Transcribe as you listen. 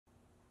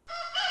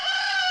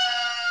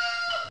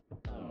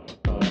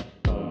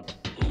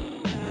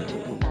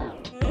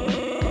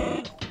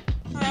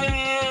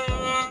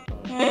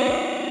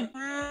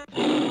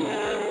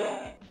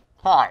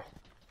Hi,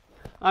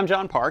 I'm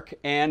John Park,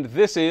 and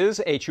this is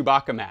a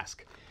Chewbacca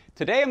mask.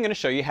 Today I'm going to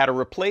show you how to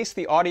replace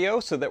the audio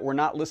so that we're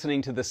not listening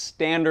to the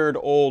standard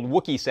old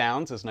Wookiee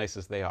sounds, as nice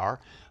as they are,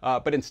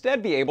 but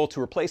instead be able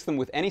to replace them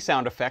with any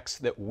sound effects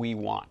that we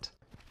want.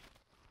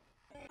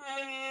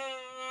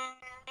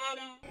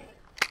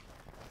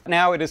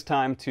 Now it is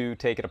time to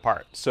take it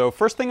apart. So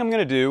first thing I'm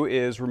going to do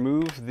is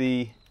remove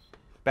the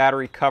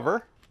battery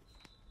cover,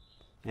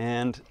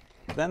 and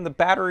then the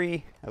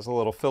battery has a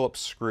little Phillips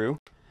screw.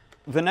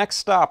 The next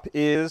stop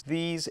is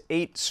these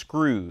 8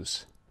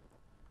 screws.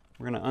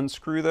 We're going to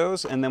unscrew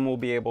those, and then we'll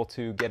be able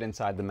to get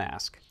inside the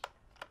mask.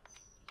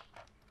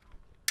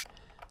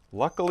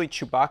 Luckily,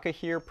 Chewbacca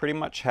here pretty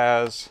much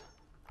has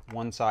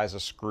one size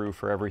of screw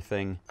for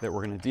everything that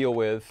we're going to deal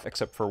with,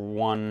 except for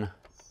one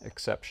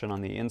exception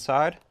on the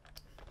inside.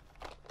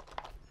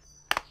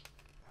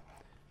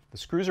 The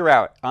screws are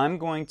out. I'm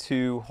going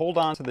to hold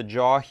on to the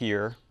jaw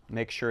here,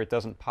 make sure it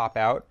doesn't pop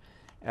out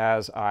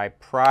as I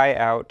pry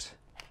out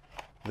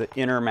the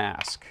inner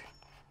mask.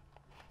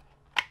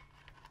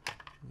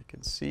 You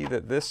can see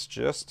that this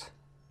just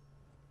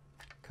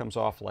comes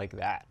off like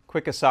that.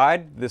 Quick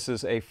aside, this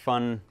is a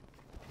fun,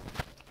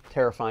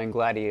 terrifying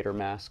gladiator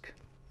mask.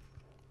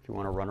 If you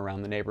want to run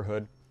around the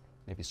neighborhood,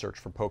 maybe search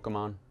for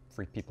Pokemon,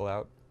 freak people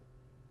out.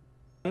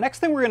 The next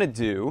thing we're going to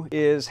do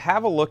is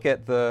have a look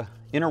at the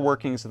inner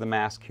workings of the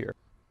mask here.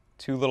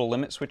 2 little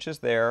limit switches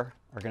there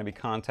are going to be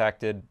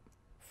contacted.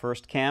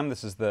 First cam,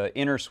 this is the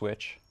inner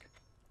switch.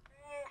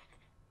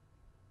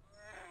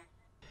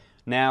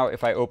 Now,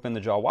 if I open the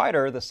jaw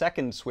wider, the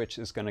second switch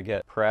is going to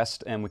get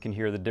pressed and we can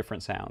hear the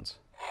different sounds.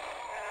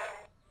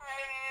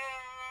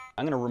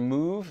 I'm going to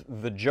remove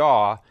the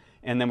jaw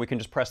and then we can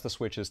just press the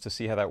switches to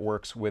see how that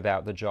works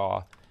without the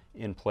jaw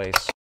in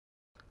place.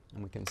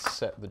 And we can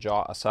set the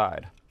jaw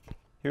aside.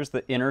 Here's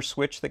the inner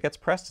switch that gets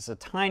pressed. It's a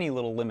tiny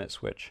little limit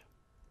switch.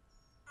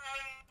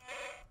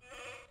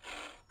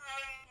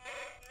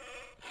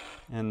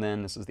 And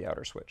then this is the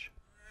outer switch.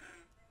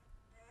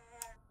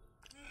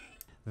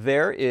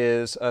 There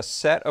is a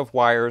set of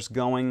wires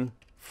going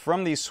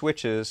from these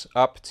switches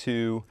up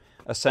to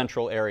a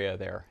central area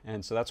there.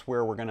 And so that's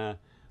where we're going to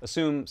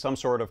assume some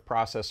sort of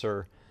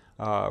processor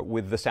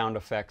with the sound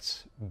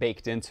effects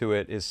baked into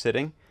it is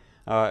sitting,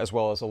 as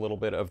well as a little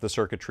bit of the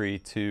circuitry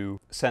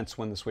to sense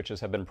when the switches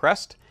have been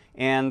pressed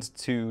and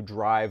to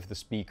drive the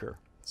speaker.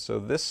 So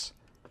this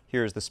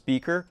here is the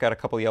speaker. Got a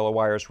couple yellow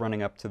wires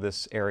running up to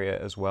this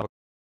area as well.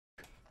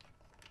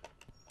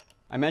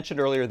 I mentioned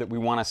earlier that we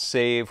want to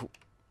save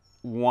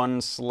one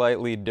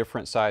slightly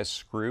different size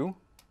screw.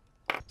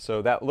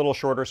 So that little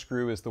shorter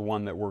screw is the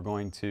one that we're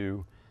going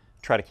to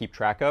try to keep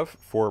track of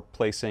for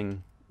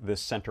placing this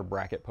center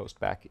bracket post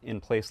back in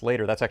place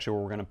later. That's actually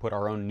where we're going to put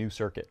our own new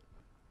circuit.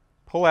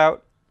 Pull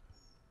out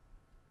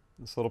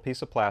this little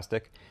piece of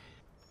plastic.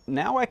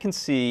 Now I can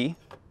see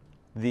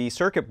the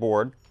circuit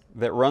board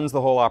that runs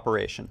the whole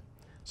operation.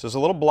 So there's a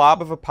little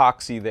blob of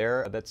epoxy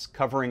there that's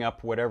covering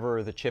up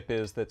whatever the chip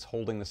is that's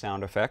holding the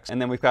sound effects.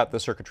 And then we've got the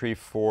circuitry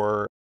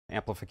for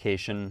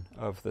amplification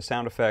of the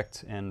sound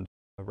effect and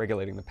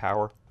regulating the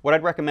power. What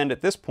I'd recommend at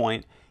this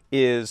point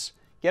is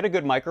get a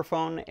good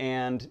microphone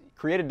and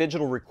create a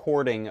digital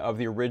recording of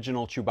the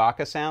original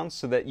Chewbacca sounds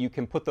so that you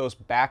can put those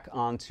back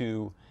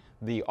onto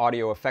the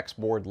audio effects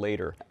board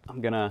later.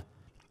 I'm going to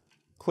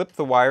clip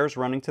the wires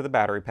running to the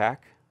battery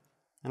pack,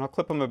 and I'll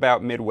clip them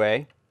about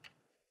midway.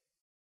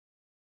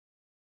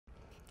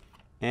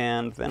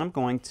 And then I'm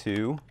going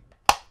to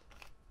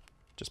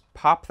just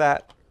pop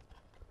that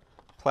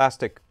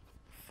plastic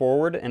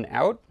forward and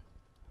out.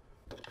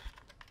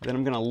 Then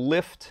I'm going to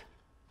lift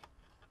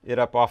it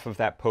up off of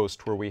that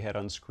post where we had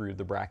unscrewed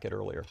the bracket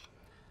earlier.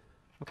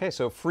 Okay,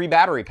 so free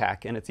battery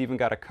pack, and it's even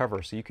got a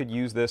cover, so you could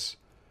use this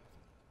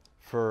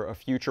for a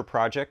future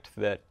project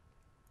that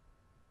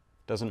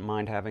doesn't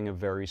mind having a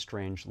very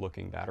strange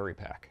looking battery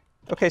pack.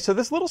 Okay, so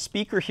this little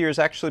speaker here is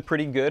actually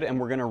pretty good, and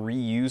we're going to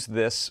reuse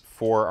this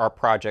for our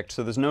project,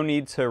 so there's no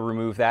need to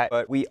remove that,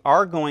 but we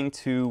are going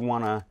to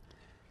want to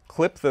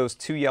clip those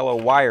 2 yellow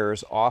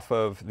wires off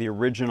of the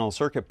original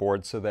circuit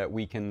board so that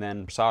we can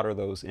then solder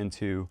those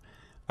into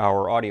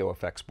our audio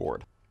effects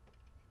board.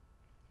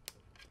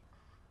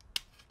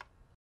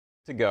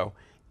 To go.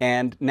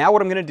 And now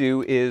what I'm going to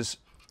do is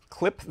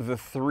clip the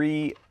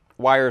 3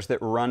 wires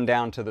that run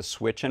down to the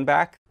switch and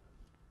back.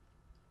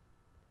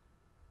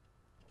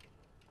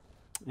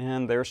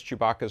 And there's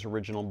Chewbacca's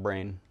original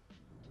brain.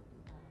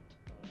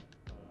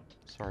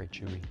 Sorry,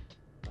 Chewie.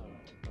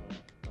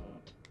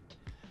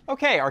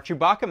 Okay, our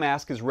Chewbacca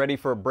mask is ready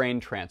for a brain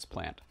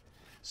transplant.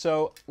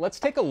 So let's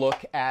take a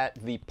look at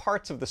the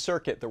parts of the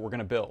circuit that we're going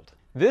to build.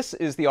 This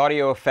is the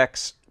audio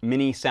effects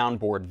mini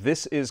soundboard.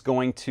 This is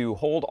going to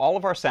hold all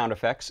of our sound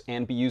effects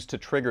and be used to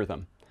trigger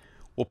them.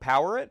 We'll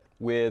power it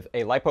with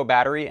a LiPo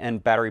battery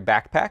and battery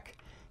backpack,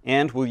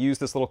 and we'll use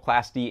this little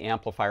Class D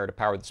amplifier to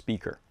power the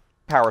speaker.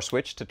 Power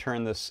switch to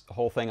turn this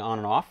whole thing on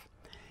and off.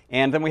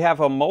 And then we have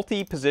a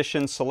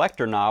multi-position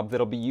selector knob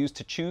that'll be used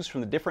to choose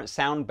from the different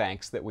sound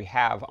banks that we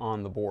have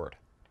on the board.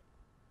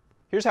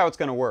 Here's how it's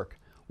going to work.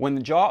 When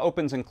the jaw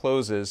opens and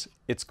closes,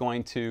 it's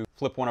going to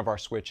flip one of our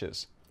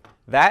switches.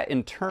 That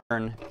in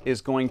turn is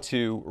going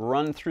to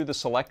run through the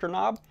selector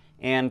knob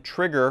and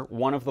trigger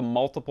one of the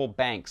multiple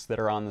banks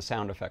that are on the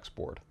sound effects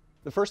board.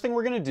 The first thing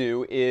we're going to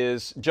do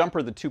is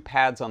jumper the two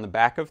pads on the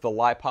back of the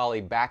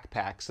LiPoly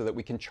backpack so that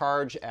we can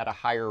charge at a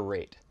higher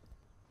rate.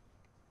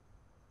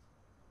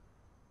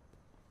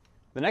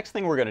 The next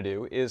thing we're going to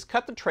do is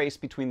cut the trace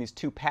between these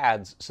two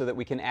pads so that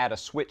we can add a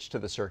switch to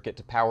the circuit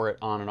to power it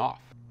on and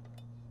off.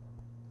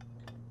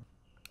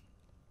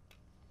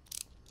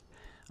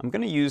 I'm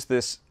going to use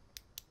this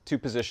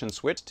two-position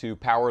switch to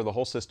power the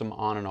whole system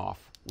on and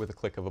off with a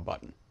click of a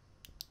button.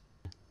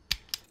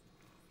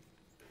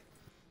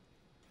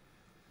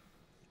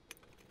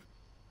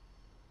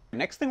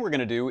 Next thing we're going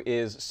to do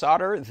is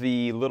solder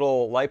the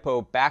little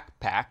LiPo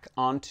backpack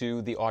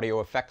onto the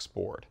audio effects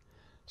board.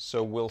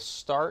 So we'll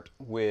start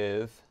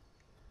with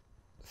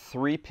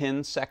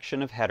 3-pin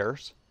section of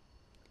headers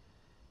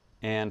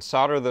and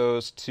solder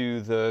those to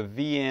the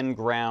V-in,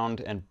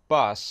 ground, and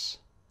bus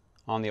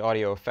on the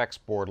audio effects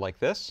board like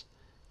this,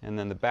 and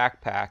then the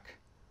backpack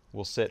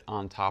will sit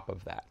on top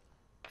of that.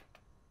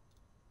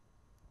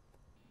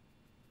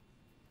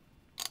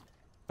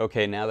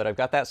 Okay, now that I've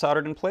got that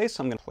soldered in place,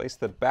 I'm going to place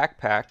the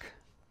backpack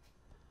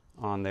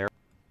on there.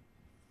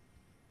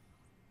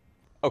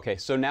 Okay,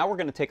 so now we're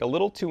going to take a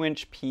little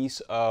 2-inch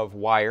piece of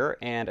wire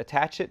and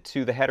attach it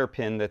to the header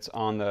pin that's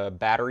on the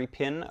battery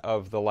pin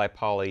of the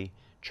LiPoly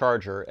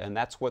charger, and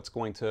that's what's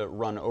going to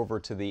run over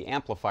to the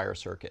amplifier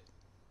circuit.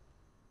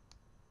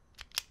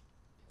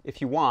 If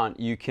you want,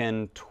 you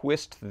can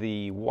twist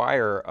the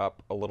wire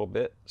up a little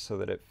bit so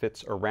that it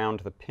fits around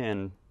the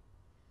pin,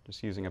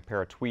 just using a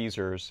pair of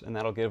tweezers, and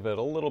that'll give it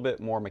a little bit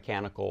more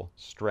mechanical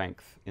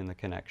strength in the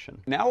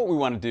connection. Now what we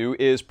want to do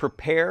is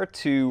prepare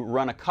to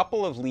run a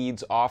couple of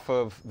leads off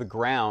of the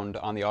ground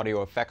on the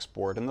audio effects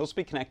board, and those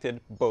will be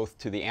connected both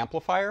to the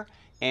amplifier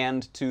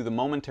and to the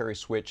momentary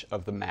switch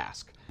of the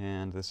mask.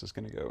 And this is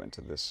going to go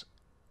into this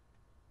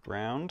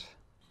ground.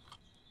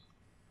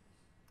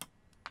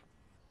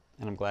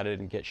 And I'm glad I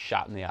didn't get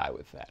shot in the eye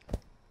with that.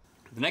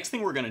 The next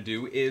thing we're going to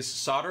do is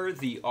solder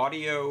the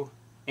audio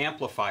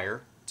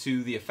amplifier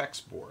to the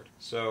effects board.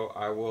 So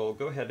I will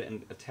go ahead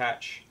and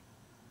attach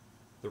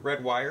the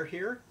red wire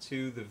here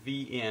to the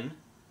V-in.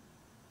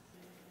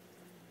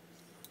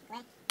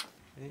 Okay,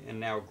 and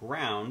now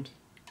ground,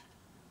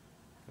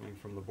 coming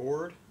from the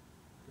board,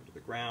 go to the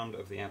ground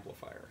of the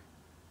amplifier.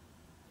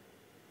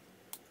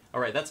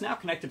 Alright, that's now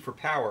connected for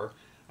power.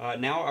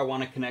 Now I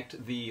want to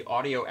connect the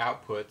audio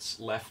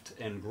outputs, left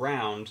and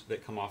ground,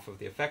 that come off of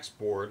the effects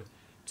board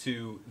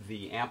to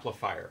the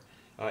amplifier.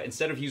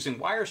 Instead of using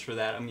wires for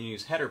that, I'm going to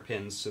use header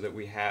pins so that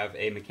we have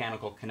a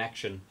mechanical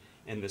connection,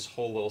 and this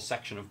whole little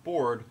section of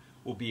board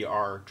will be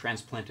our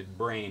transplanted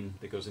brain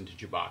that goes into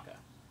Chewbacca.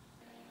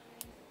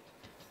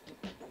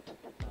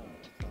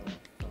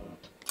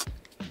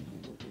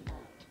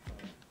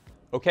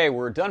 Okay,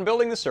 we're done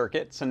building the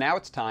circuit, so now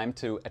it's time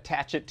to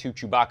attach it to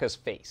Chewbacca's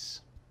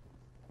face.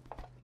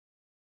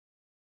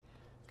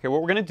 Okay,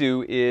 what we're going to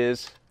do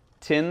is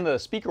tin the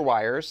speaker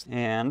wires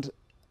and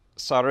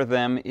solder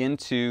them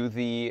into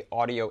the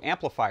audio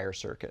amplifier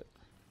circuit.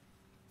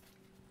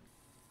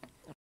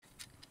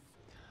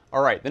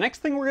 Alright, the next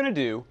thing we're going to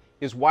do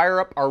is wire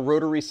up our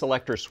rotary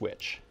selector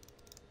switch.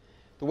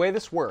 The way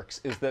this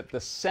works is that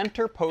the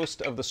center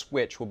post of the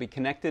switch will be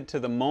connected to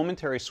the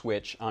momentary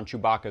switch on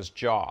Chewbacca's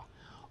jaw.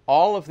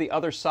 All of the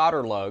other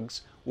solder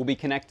lugs will be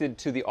connected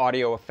to the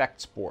audio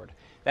effects board.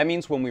 That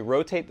means when we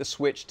rotate the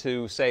switch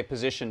to, say,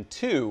 position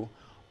 2,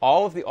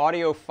 all of the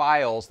audio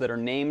files that are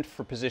named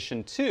for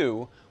position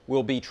 2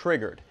 will be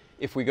triggered.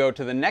 If we go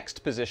to the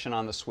next position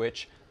on the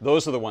switch,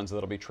 those are the ones that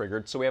will be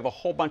triggered, so we have a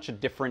whole bunch of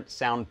different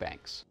sound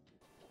banks.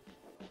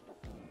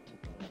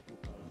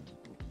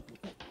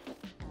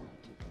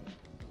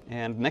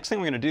 And next thing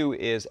we're going to do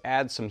is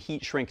add some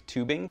heat shrink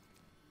tubing.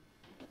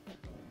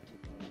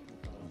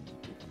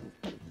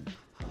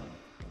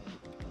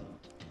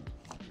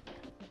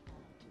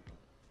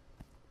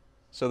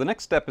 So the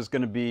next step is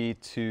going to be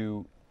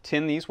to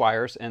tin these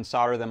wires and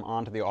solder them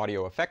onto the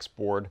audio effects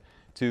board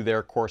to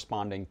their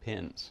corresponding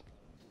pins.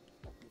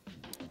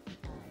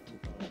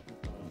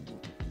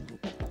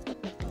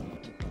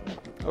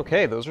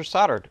 Okay, those are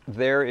soldered.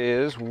 There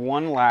is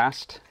one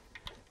last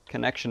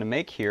connection to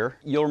make here.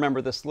 You'll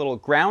remember this little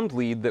ground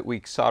lead that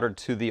we soldered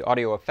to the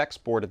audio effects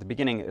board at the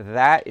beginning.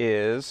 That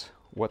is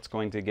what's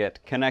going to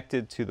get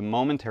connected to the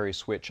momentary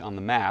switch on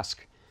the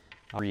mask,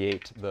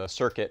 create the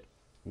circuit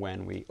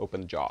when we open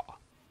the jaw.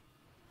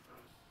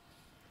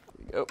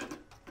 There we go.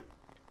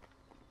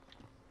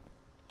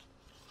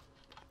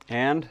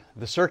 And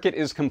the circuit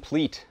is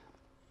complete.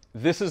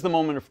 This is the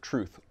moment of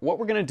truth. What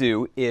we're going to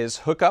do is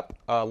hook up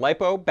a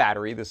LiPo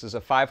battery. This is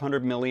a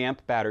 500 milliamp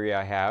battery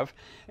I have.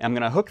 And I'm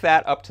going to hook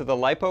that up to the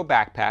LiPo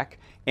backpack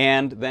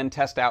and then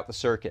test out the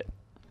circuit.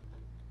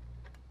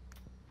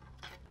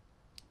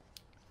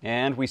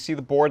 And we see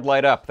the board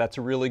light up. That's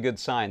a really good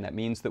sign. That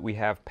means that we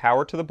have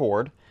power to the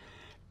board.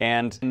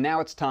 And now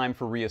it's time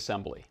for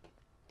reassembly.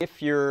 If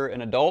you're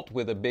an adult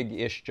with a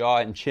big-ish jaw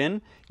and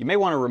chin, you may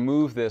want to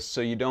remove this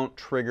so you don't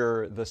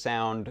trigger the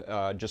sound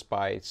just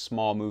by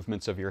small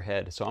movements of your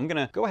head. So I'm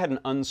going to go ahead and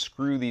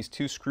unscrew these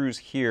two screws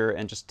here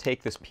and just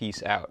take this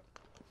piece out.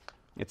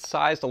 It's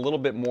sized a little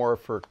bit more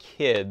for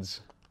kids.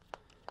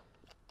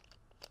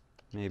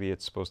 Maybe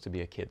it's supposed to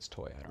be a kid's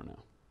toy, I don't know.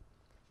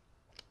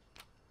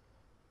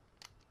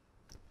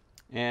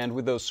 And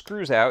with those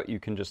screws out, you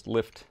can just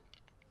lift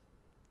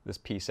this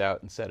piece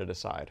out and set it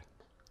aside.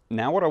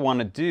 Now what I want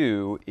to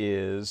do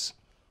is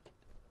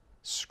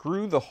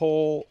screw the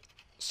whole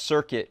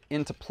circuit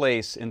into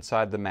place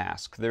inside the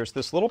mask. There's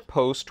this little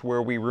post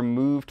where we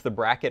removed the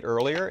bracket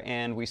earlier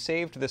and we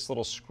saved this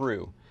little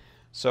screw.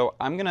 So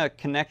I'm going to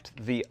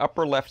connect the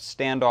upper left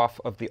standoff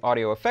of the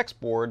audio effects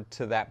board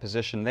to that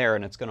position there,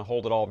 and it's going to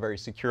hold it all very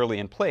securely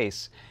in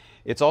place.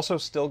 It's also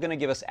still going to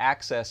give us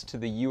access to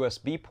the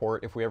USB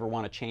port if we ever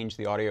want to change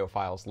the audio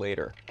files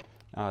later.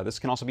 This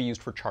can also be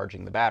used for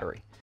charging the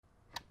battery.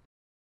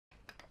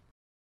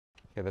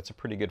 Okay, that's a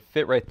pretty good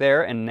fit right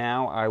there, and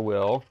now I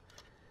will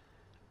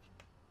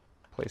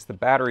place the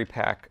battery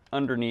pack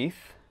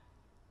underneath.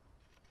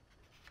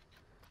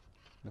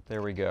 But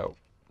there we go.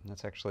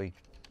 That's actually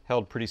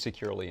held pretty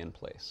securely in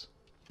place.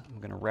 I'm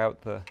going to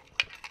route the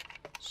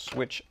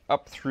switch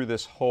up through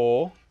this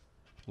hole,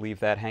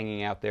 leave that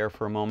hanging out there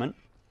for a moment.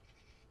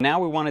 Now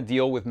we want to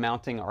deal with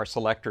mounting our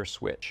selector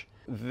switch.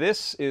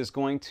 This is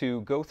going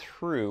to go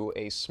through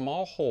a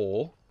small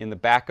hole in the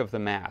back of the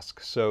mask.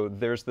 So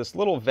there's this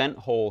little vent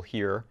hole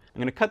here. I'm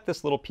going to cut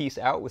this little piece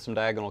out with some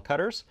diagonal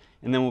cutters,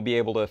 and then we'll be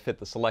able to fit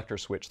the selector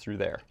switch through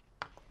there.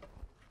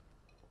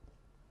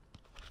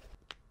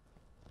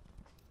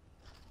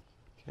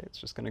 Okay, it's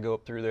just going to go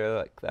up through there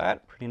like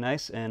that. Pretty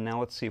nice. And now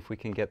let's see if we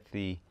can get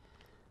the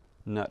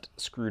nut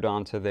screwed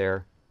onto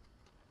there.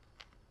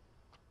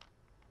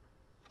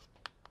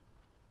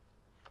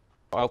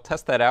 I'll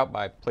test that out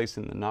by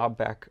placing the knob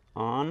back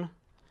on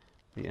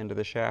the end of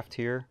the shaft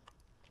here.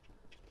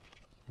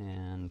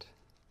 And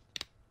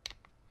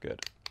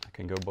good. I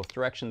can go both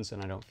directions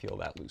and I don't feel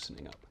that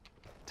loosening up.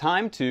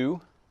 Time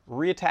to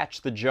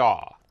reattach the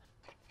jaw.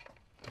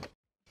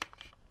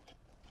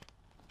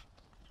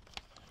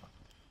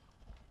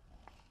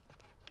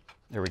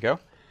 There we go.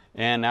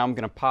 And now I'm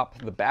going to pop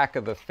the back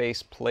of the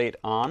face plate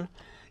on.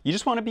 You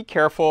just want to be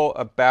careful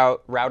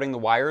about routing the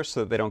wires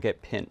so that they don't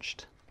get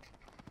pinched.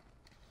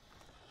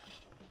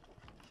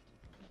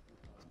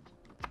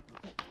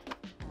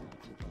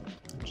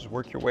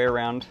 Work your way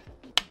around.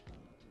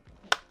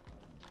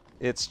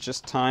 It's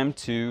just time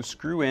to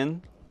screw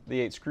in the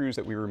 8 screws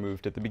that we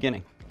removed at the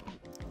beginning.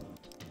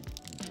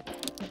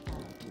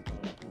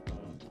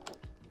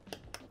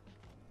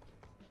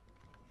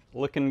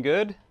 Looking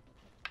good.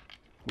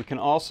 We can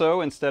also,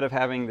 instead of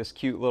having this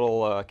cute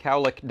little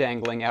cowlick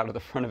dangling out of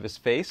the front of his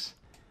face,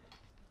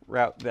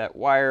 route that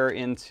wire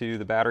into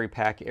the battery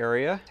pack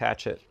area,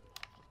 attach it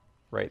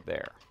right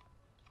there.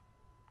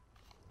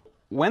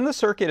 When the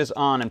circuit is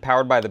on and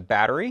powered by the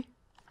battery,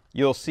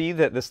 you'll see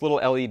that this little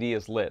LED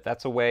is lit.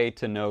 That's a way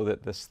to know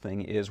that this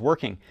thing is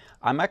working.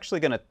 I'm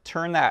actually going to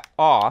turn that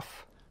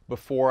off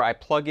before I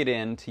plug it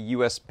in to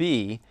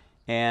USB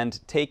and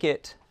take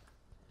it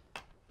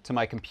to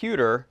my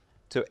computer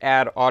to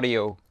add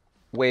audio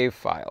wave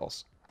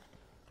files.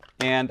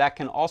 And that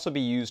can also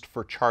be used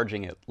for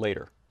charging it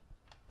later.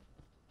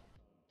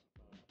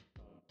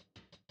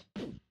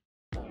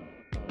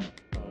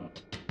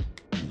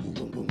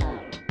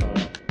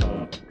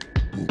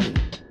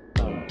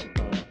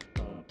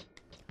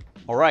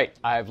 All right,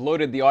 I've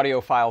loaded the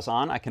audio files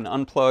on. I can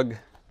unplug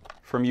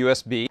from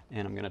USB,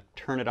 and I'm going to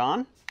turn it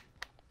on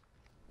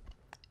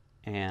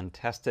and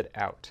test it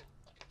out.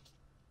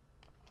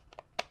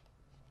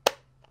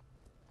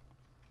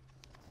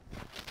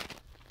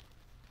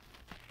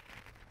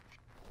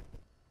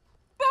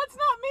 That's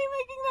not me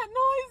making that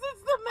noise,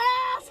 it's the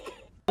mask!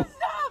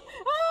 Stop!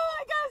 Oh,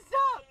 I gotta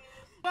stop!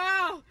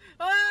 Wow!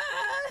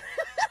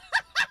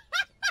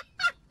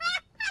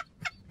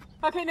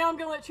 Okay, now I'm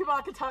gonna let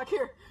Chewbacca talk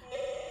here.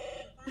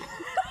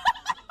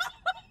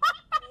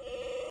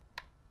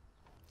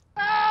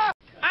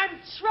 I'm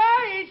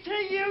trying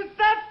to use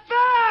the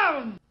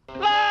phone!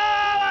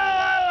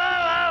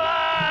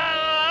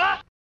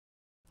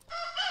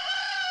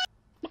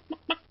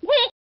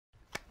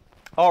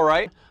 All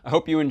right, I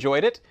hope you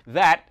enjoyed it.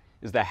 That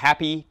is the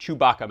Happy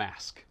Chewbacca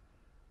mask.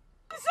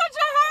 Such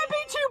a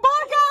happy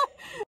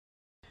Chewbacca!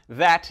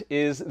 That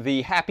is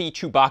the Happy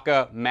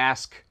Chewbacca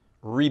mask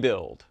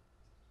rebuild.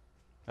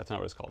 That's not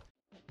what it's called.